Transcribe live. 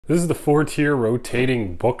This is the 4-tier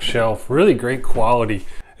rotating bookshelf, really great quality.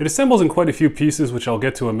 It assembles in quite a few pieces, which I'll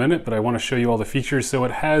get to in a minute, but I want to show you all the features. So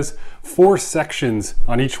it has 4 sections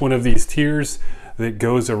on each one of these tiers that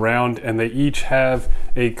goes around, and they each have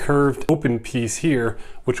a curved open piece here,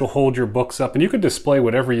 which will hold your books up. And you could display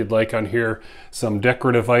whatever you'd like on here, some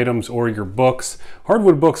decorative items or your books.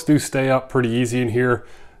 Hardwood books do stay up pretty easy in here.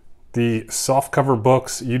 The soft cover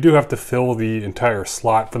books, you do have to fill the entire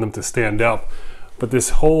slot for them to stand up. But this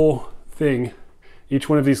whole thing, each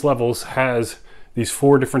one of these levels has these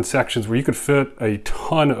 4 different sections where you could fit a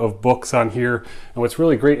ton of books on here. And what's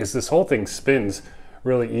really great is this whole thing spins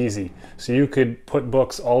really easy. So you could put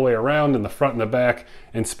books all the way around in the front and the back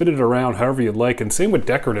and spin it around however you'd like. And same with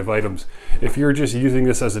decorative items. If you're just using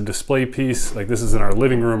this as a display piece, like this is in our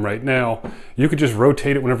living room right now, you could just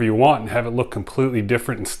rotate it whenever you want and have it look completely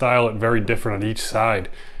different and style it very different on each side.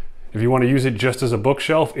 If you want to use it just as a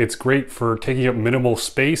bookshelf, it's great for taking up minimal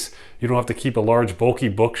space. You don't have to keep a large bulky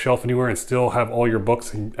bookshelf anywhere and still have all your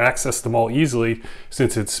books and access them all easily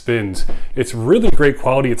since it spins. It's really great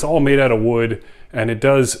quality. It's all made out of wood and it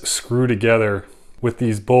does screw together with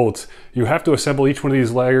these bolts. You have to assemble each one of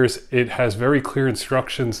these layers. It has very clear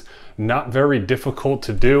instructions, not very difficult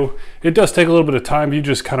to do. It does take a little bit of time. You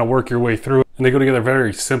just kind of work your way through it. And they go together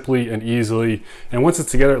very simply and easily. And once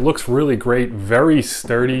it's together, it looks really great, very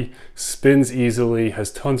sturdy, spins easily,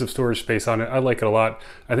 has tons of storage space on it. I like it a lot.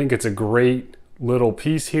 I think it's a great little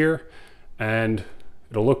piece here and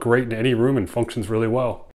it'll look great in any room and functions really well.